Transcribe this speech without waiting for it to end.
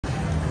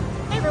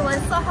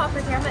everyone, it's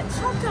Hopper here. I'm at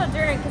Choctaw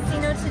Durant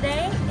Casino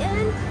today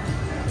in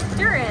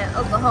Durant,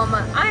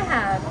 Oklahoma. I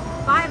have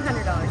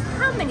 $500.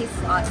 How many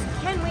slots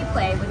can we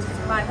play with this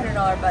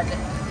 $500 budget?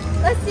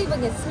 Let's see if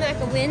we can smack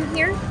a win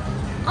here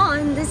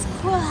on this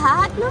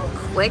platinum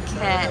quick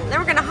hit. Then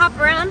we're gonna hop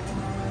around,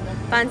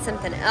 find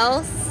something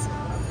else,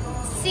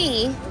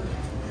 see if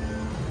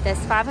this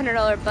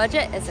 $500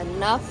 budget is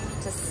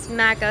enough to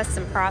smack us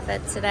some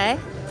profit today.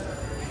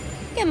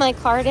 Get my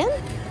card in.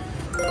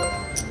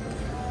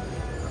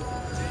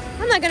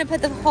 I'm not gonna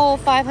put the whole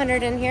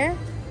 500 in here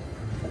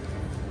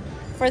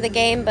for the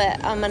game,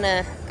 but I'm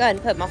gonna go ahead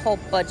and put my whole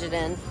budget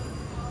in.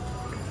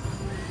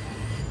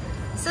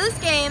 So this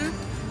game,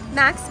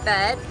 max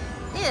bet,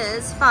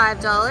 is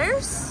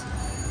 $5.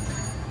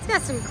 It's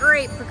got some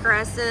great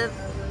progressive.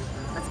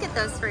 Let's get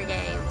those 3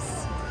 games.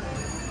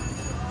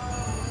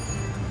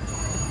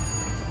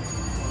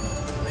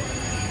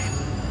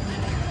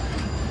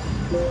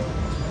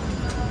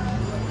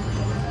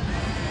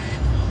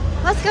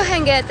 Let's go ahead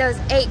and get those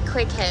 8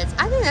 quick hits.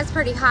 I think that's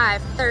pretty high,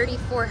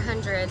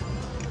 3,400.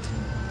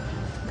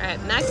 All right,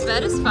 max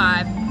bet is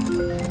 5.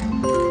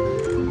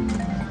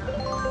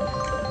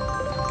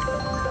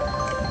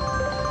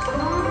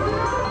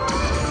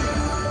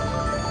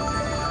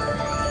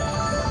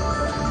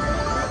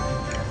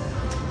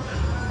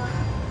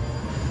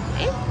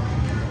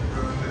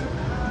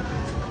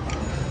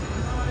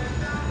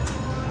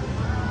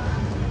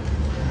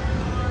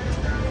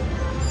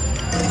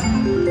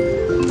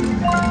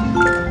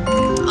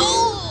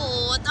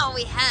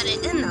 Had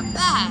it in the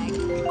bag.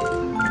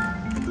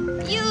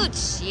 You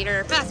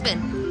cheater. Fast spin.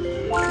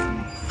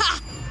 Ha!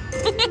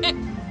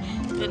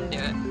 Didn't do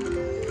it.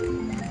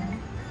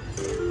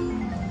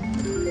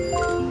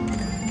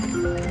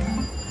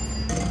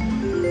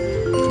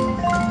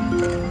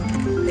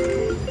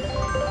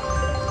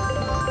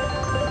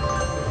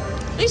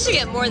 They should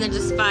get more than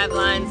just 5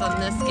 lines on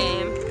this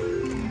game.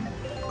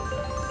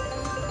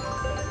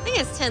 I think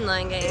it's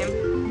 10-line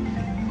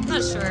game.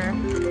 Not sure.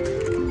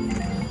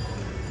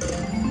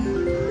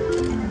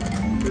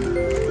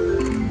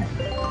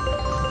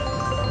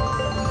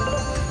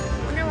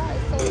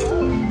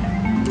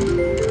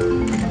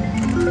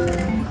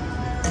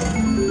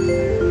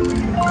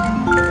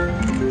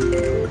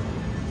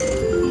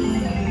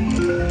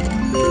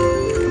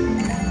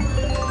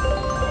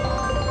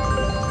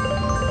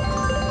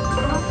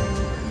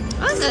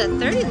 A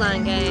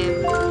 30-line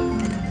game.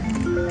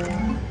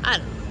 I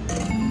don't know.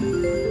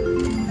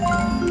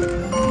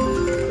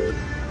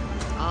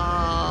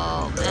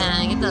 Oh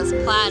man, get those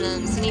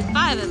platinums. You need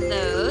 5 of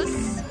those.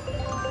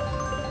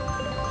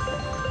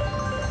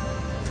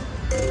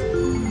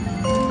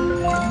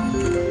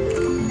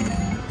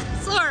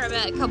 Slower a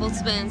bit, a couple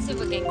spins, see if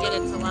we can get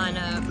it to line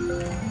up.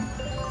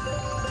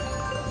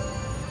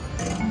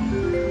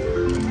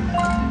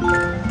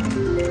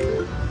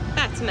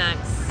 Back to max.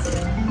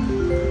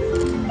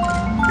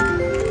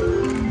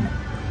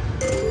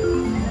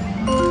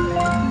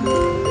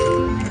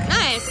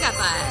 Nice, got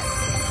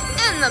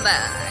 5 in the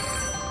bag.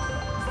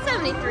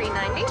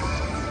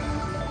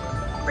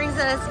 $73.90 brings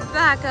us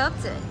back up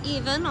to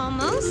even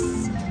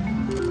almost.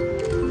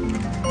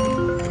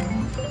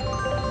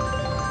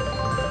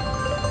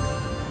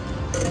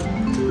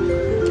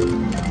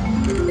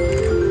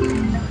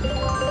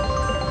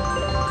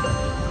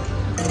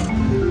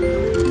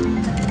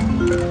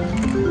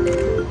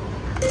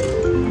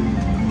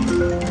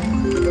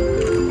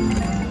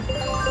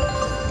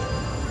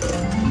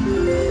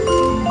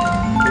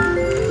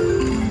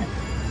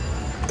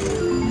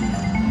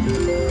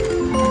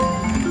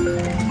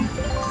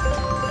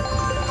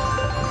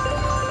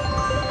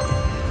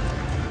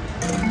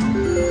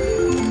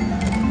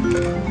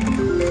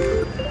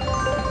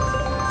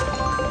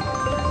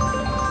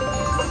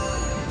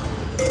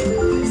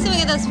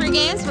 Those free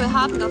games, we'll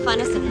hop and go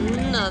find us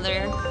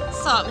another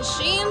slot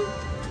machine.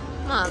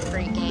 Come on,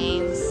 free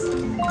games.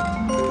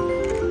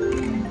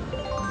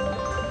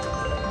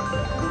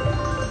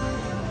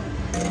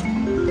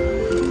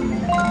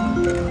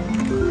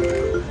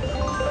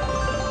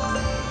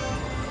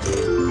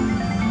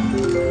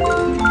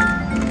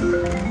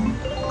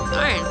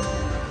 Darn.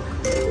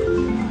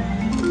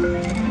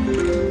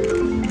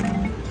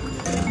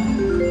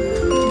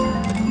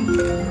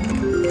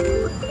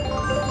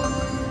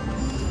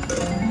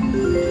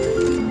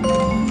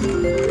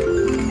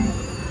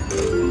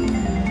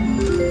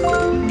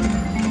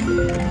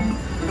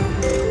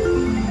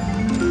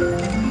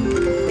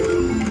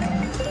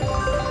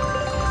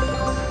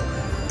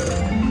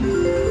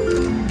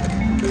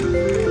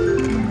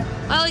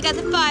 Well, we got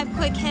the 5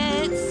 quick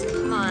hits.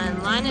 Come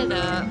on, line it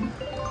up.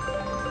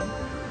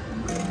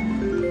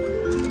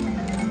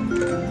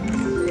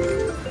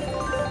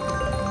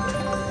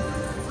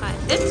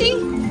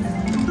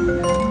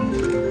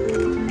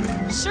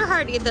 $5.50? Sure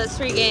hard to get those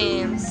 3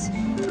 games.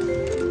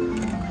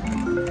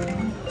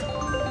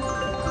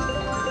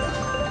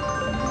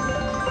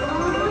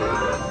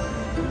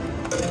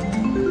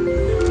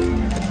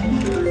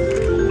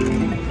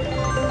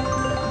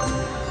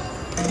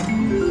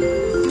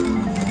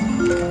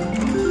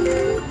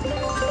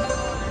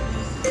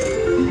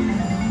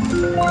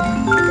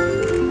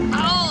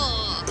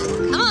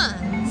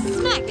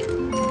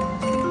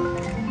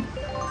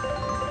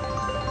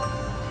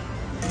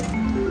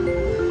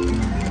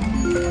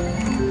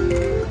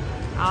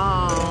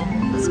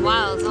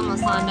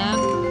 else lined up.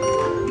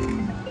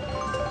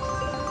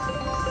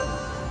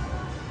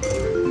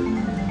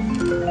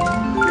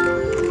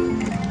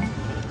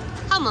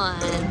 Come on.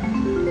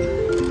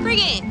 Free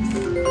games.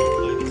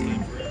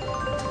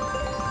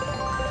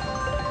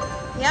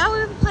 Yeah,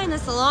 we've been playing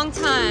this a long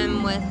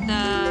time with,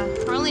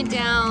 we're only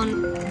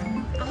down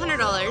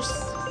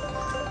 $100.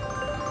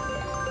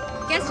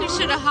 Guess we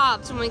should have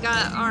hopped when we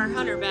got our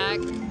 100 back.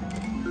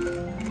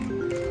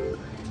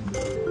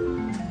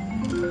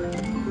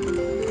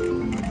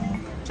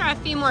 Try a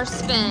few more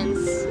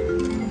spins.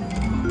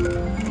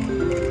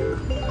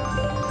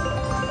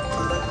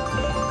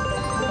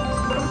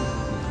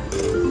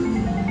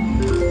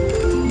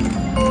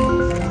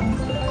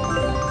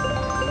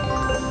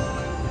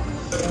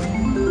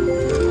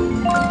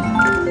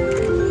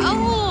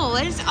 Oh,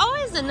 there's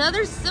always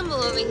another symbol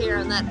over here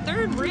on that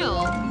third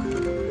reel.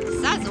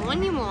 Besides the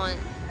one you want.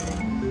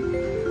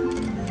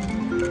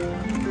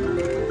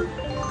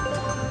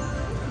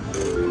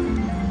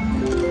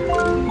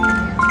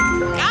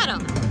 Got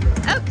him.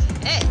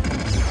 Okay.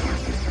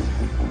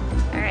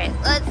 All right,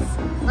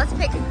 let's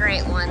pick a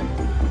great one.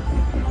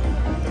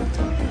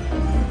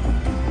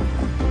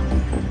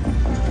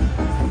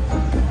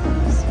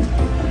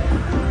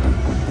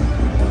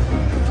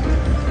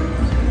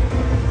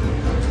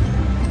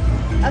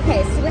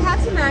 Okay, so we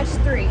have to match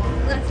 3.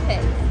 Let's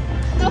pick.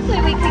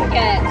 Hopefully we can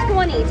get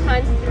 20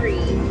 times 3.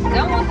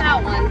 Don't want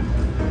that one.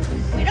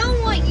 We don't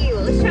want you.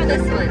 Let's try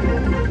this one.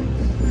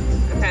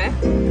 Okay.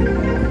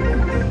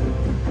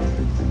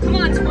 Come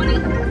on, 20.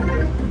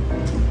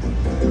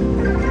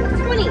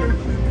 20.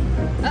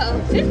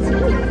 Uh-oh,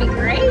 15 would be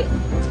great.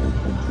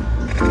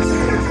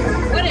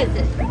 What is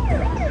it?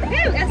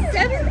 Okay, we got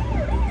 7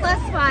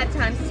 plus 5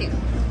 times 2.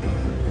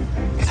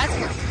 That's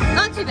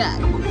not too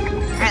bad. All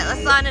right,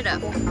 let's line it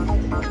up.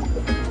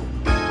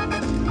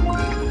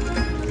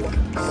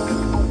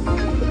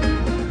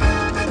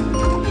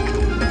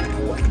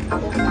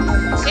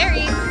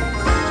 Cherries.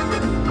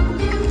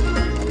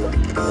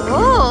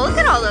 Oh, look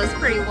at all those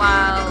pretty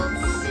wilds.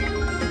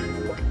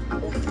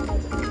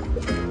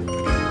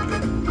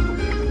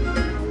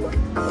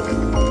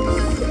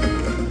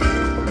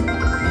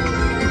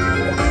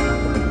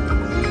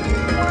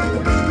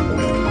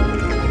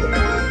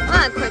 Come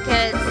on, quick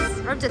hits.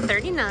 We're up to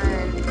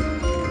 39.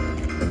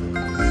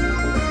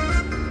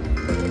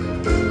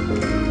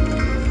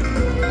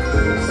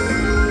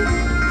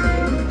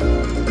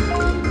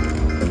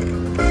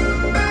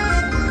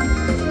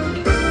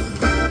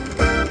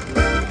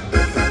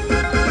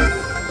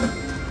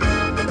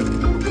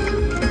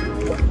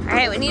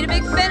 We need a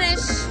big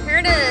finish. Here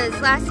it is,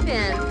 last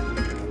spin.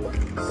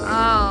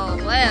 Oh,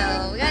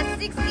 well, we got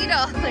 $60.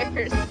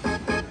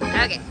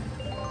 Okay.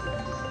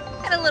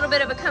 Had a little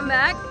bit of a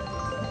comeback.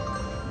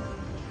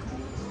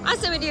 I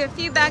said we do a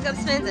few backup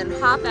spins and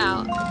hop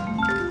out.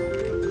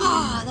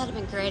 Oh, that'd have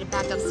been great, a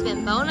backup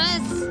spin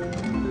bonus.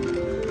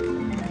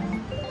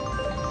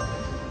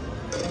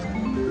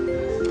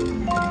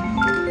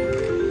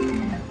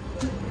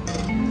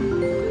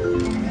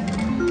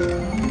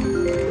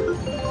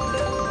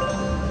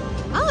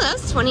 Oh, that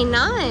was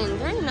 29.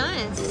 Very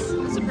nice.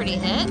 That's a pretty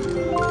hit.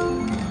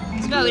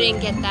 It's about we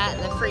didn't get that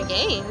in the free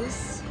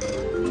games.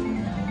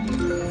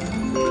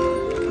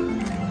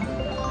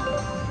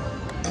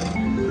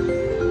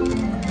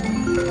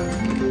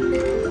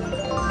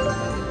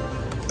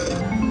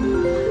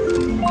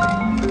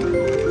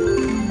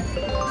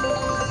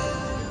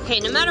 Okay,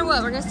 no matter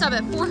what, we're gonna stop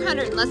at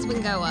 400 unless we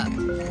can go up.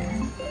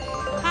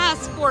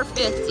 Past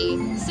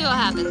 450. See what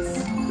happens.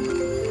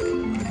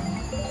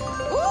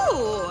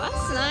 Ooh,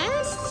 that's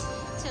nice.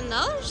 $10.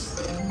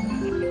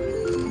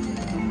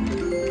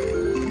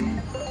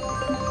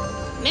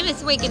 Maybe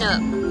it's waking up.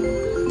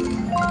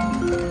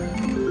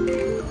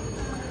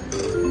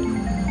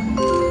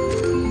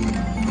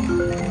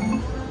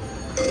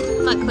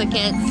 Come on, quick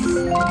hits.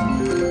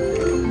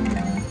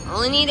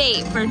 Only need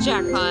 8 for a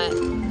jackpot.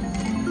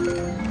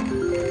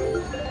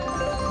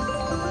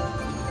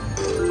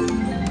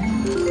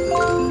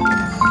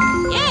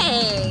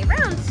 Yay!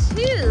 Round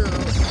 2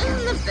 in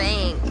the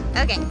bank.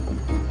 Okay.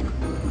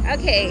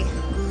 Okay.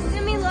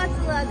 Send me lots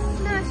of love,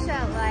 smash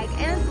that like,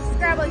 and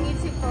subscribe on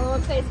YouTube, follow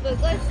on Facebook.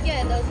 Let's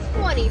get those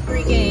 20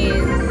 free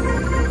games.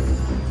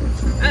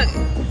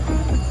 Okay.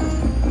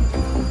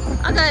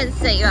 I'll go ahead and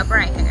set you up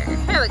right here.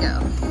 Here we go.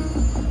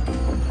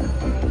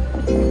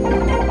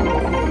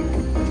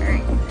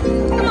 Alright.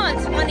 Come on,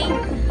 20.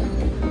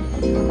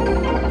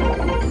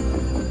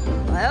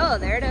 Oh,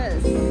 there it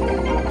is.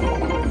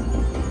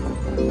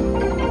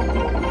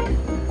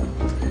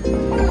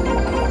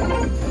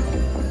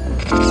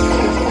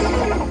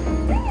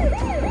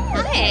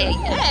 Hey,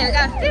 we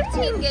got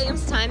 15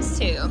 games times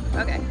 2.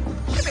 Okay,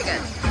 should be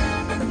good.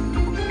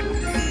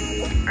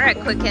 All right,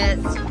 quick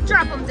hits.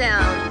 Drop them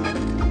down.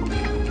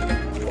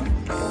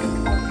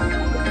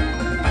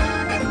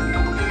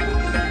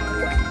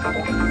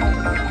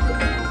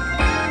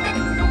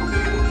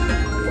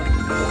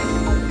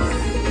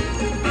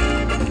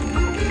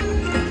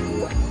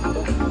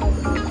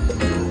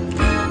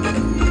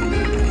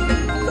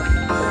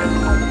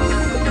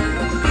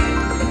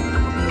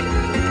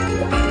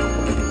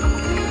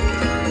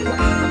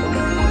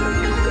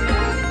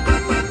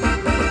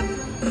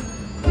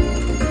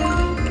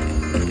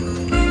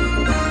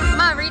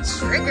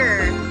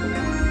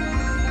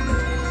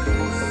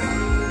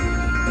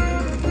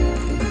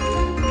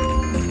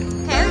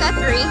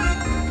 3.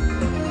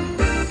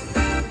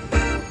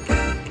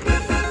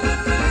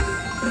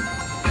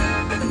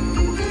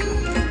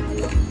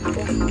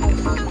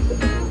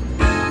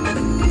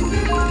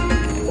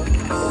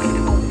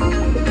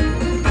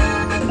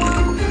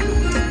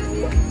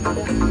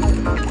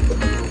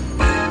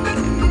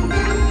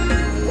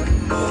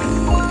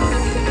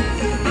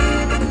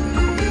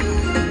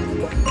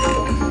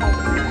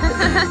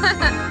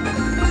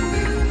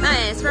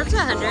 Nice, we're up to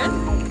 100.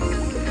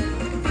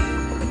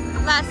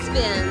 Last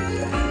spin.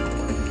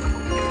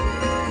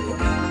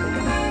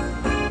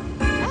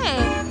 Hey,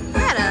 we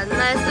had a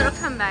nice little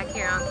comeback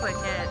here on Quick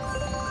Hits.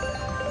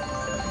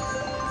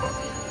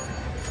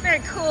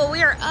 Very cool.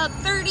 We are up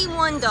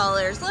 $31.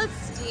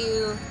 Let's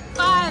do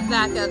 5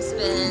 backup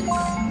spins.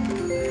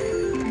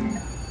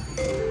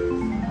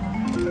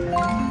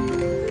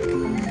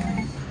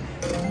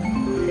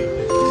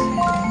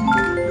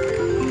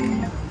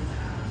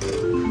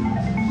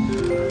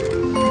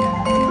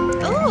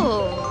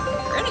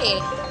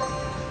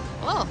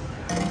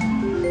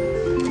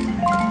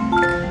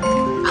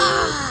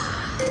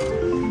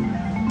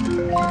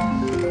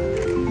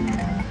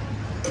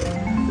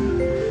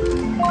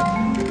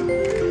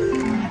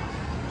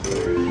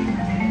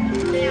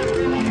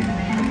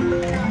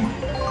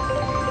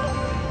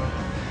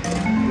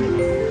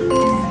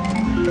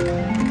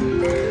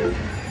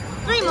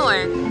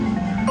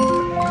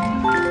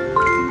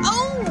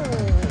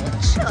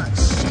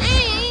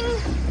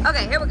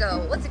 Okay, here we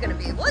go. What's it gonna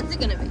be? What's it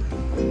gonna be?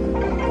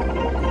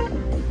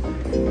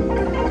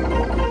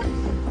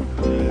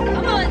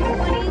 Come on,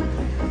 20.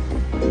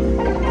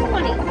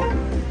 20.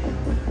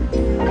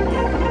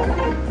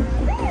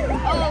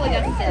 Oh, we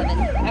got 7.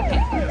 Okay.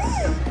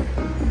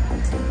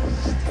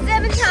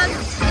 7 times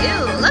 2.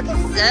 Look at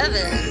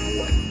 7.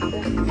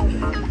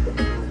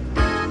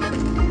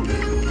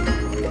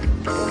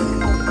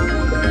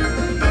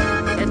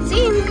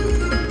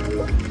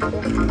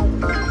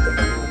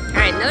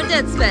 No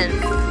dead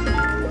spins.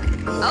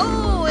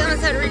 Oh, we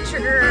almost had to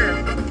re-trigger.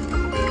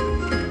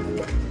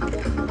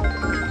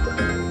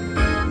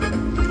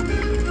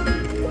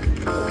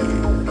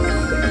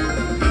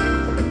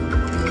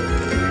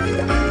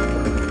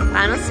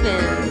 Final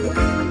spin.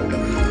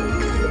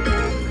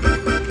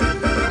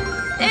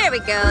 There we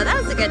go. That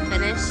was a good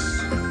finish.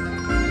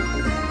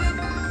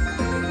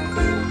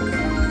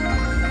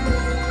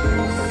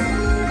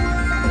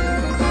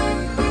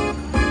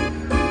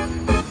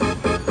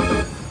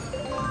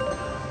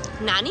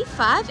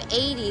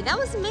 $95.80. That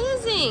was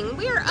amazing.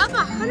 We are up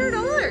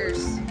 $100.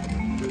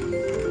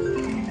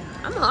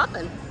 I'm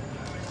hopping.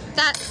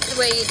 That's the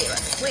way you do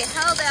it. We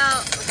held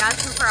out. We got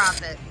some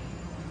profit.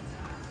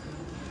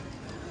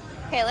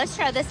 Okay, let's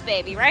try this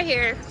baby right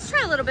here. Let's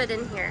try a little bit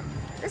in here.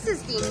 This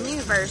is the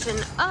new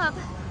version of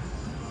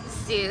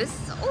Zeus.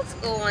 The old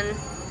school one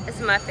is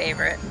my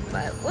favorite,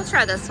 but we'll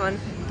try this one.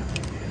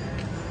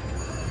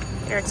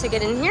 Get our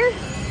ticket in here.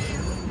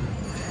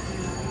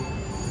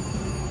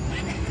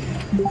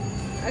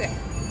 Okay.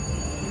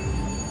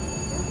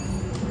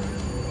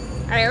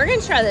 Alright, we're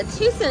gonna try the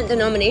 2-cent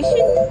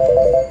denomination.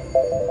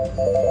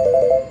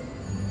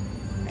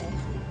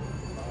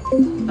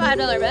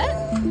 $5 bet.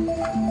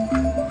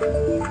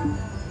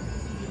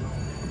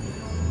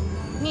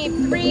 Need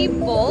 3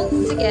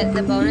 bolts to get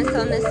the bonus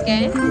on this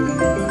game.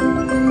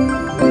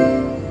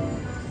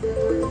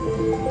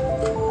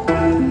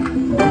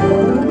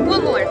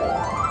 One more.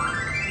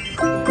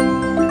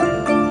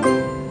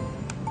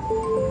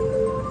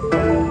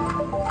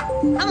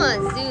 Come on,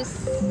 Zeus.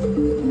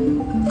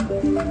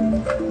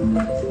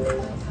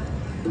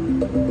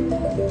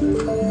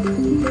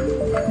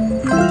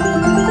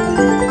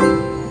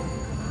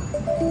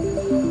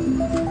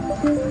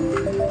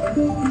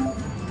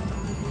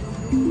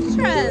 Let's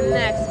try a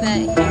max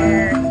bet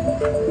here.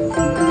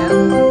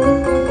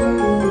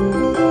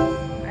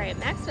 Alright,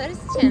 max bet is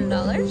 $10.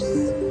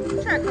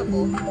 Let's try a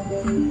couple.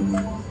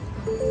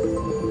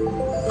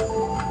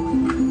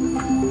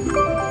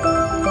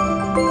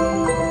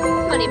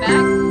 Money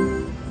back.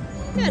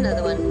 Do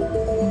another one.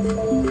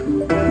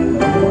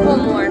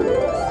 One more.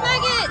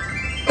 Swag it!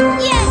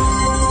 Yes!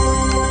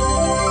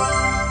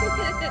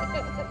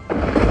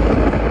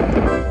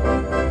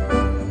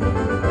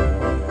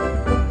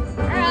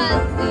 Alright,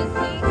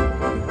 Lucy.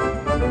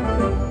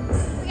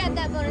 We got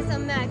that bonus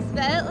on max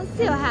bet. Let's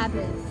see what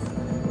happens.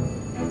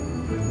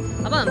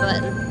 Come on,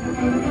 button.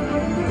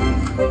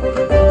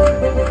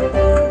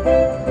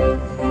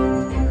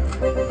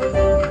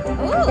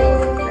 Ooh,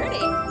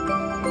 pretty.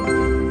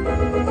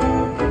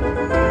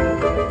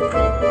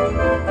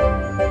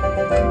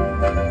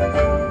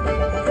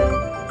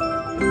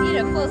 Need a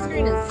full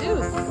screen of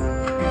Zeus.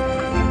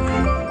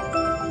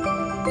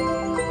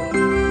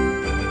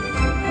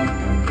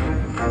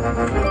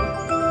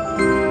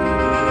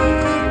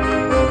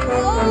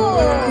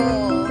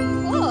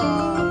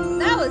 Oh,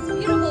 that was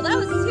beautiful. That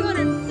was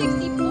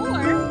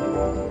 264.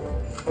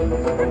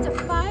 We're up to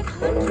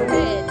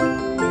 500.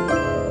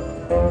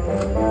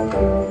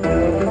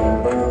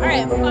 All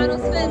right, final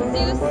spin,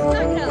 Zeus.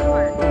 Knock it out of the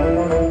park.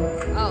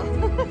 Oh,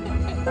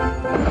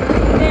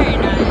 very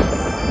nice.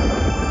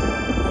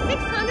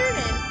 $650.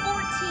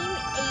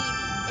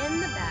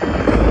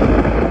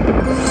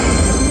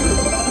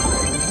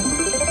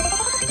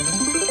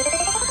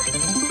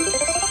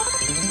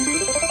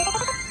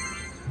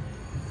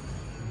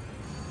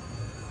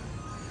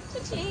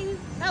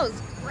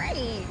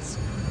 neat.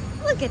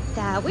 Look at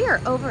that. We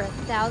are over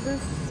 1,000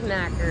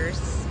 smackers.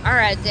 All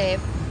right,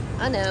 Dave.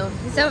 I know.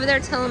 He's over there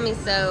telling me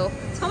so.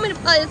 He told me to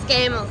play this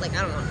game. I was like,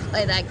 I don't want to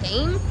play that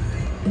game.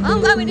 Well,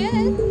 I'm glad we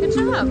did. Good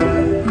job.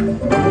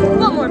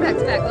 One more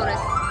back-to-back bonus.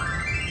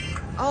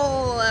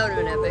 Oh, that would have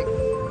been epic.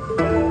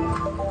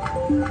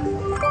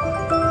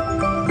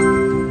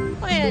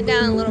 Playing it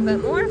down a little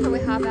bit more before we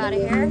hop out of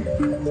here.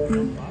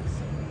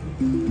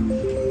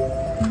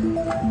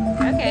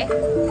 Okay.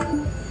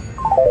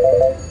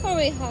 Before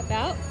we hop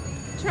out,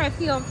 try a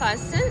few on 5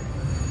 cents.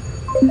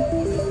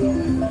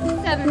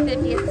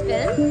 $7.50 a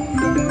spin.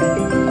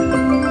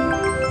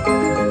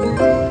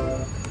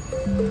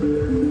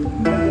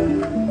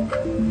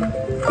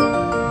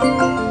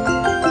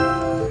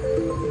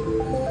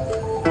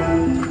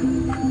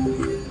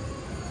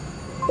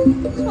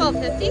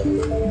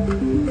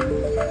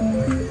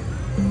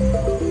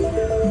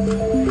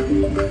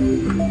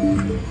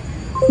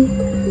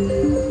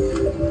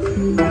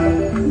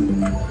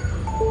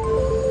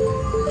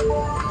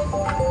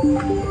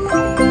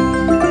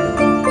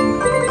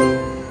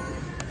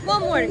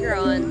 One more to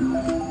grow on.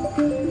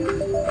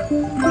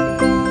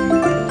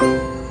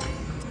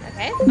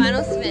 Okay,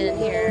 final spin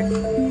here.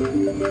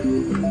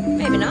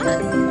 Maybe not.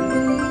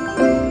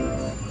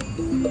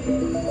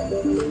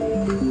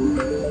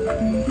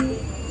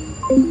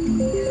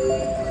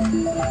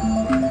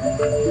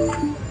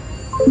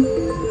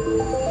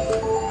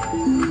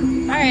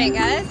 Alright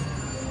guys,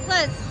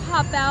 let's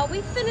hop out.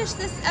 We finished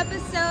this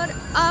episode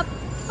up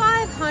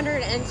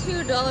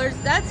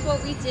 $502. That's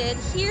what we did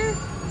here.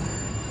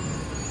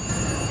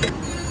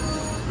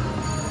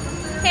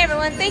 Hey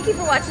everyone, thank you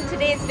for watching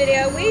today's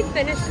video. We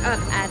finished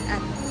up at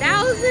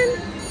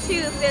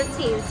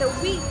 1,215. So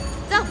we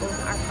doubled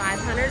our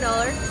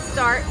 $500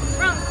 start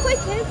from Quick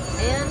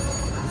Hits and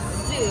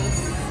Zeus.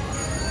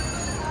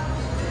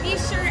 Be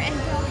sure and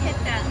go hit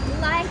that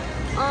like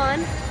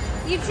on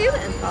YouTube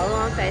and follow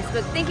on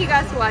Facebook. Thank you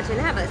guys for watching.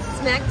 Have a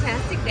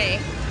smacktastic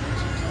day.